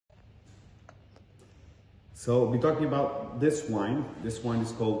So we're talking about this wine. This wine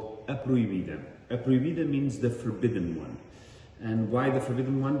is called a Proibida. A Proibida means the forbidden one. And why the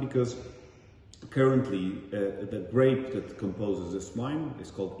forbidden one? Because currently the grape that composes this wine is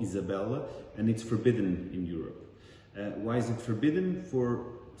called Isabella, and it's forbidden in Europe. Why is it forbidden? For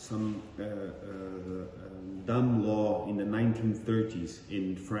some dumb law in the 1930s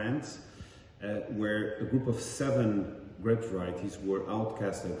in France, where a group of 7 grape varieties were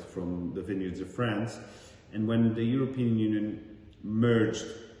outcasted from the vineyards of France. And when the European Union merged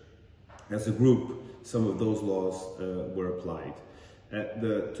as a group, some of those laws were applied.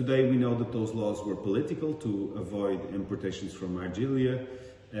 Today we know that those laws were political to avoid importations from Argelia,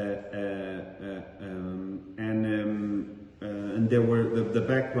 and there were the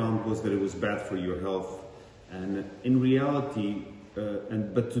background was that it was bad for your health. And in reality,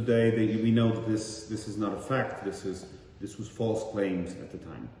 but today we know that this is not a fact. This was false claims at the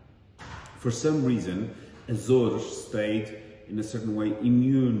time. For some reason, Azores stayed in a certain way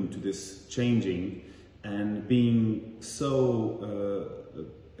immune to this changing, and being so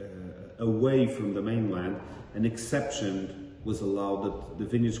away from the mainland, an exception was allowed that the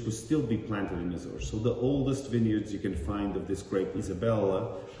vineyards could still be planted in Azores. So the oldest vineyards you can find of this grape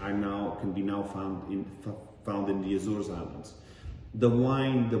Isabella can be found in the Azores Islands. The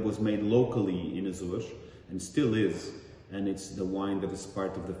wine that was made locally in Azores, and still is, and it's the wine that is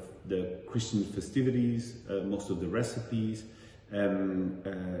part of the Christian festivities, most of the recipes.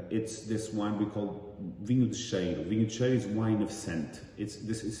 It's this wine we call vinho de cheiro. Vinho de cheiro is wine of scent.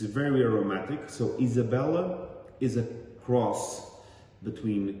 This is very aromatic. So Isabella is a cross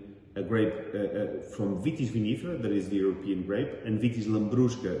between a grape from Vitis vinifera, that is the European grape, and Vitis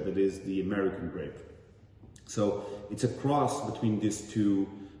Labrusca, that is the American grape. So it's a cross between these two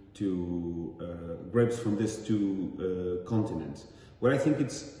grapes from these two continents. What I think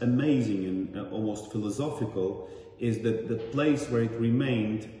it's amazing and almost philosophical is that the place where it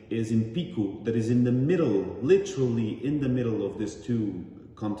remained is in Pico, that is in the middle, literally in the middle of these two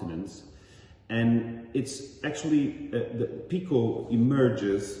continents. And it's actually, the Pico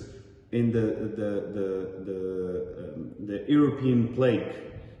emerges in the European plague.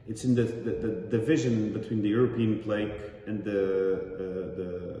 It's in the division between the European plague and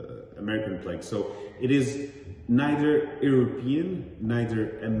the American plague. So it is neither European,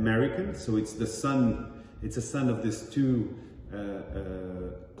 neither American. So it's the son. It's a son of these two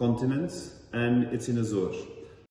continents, and it's in Azores.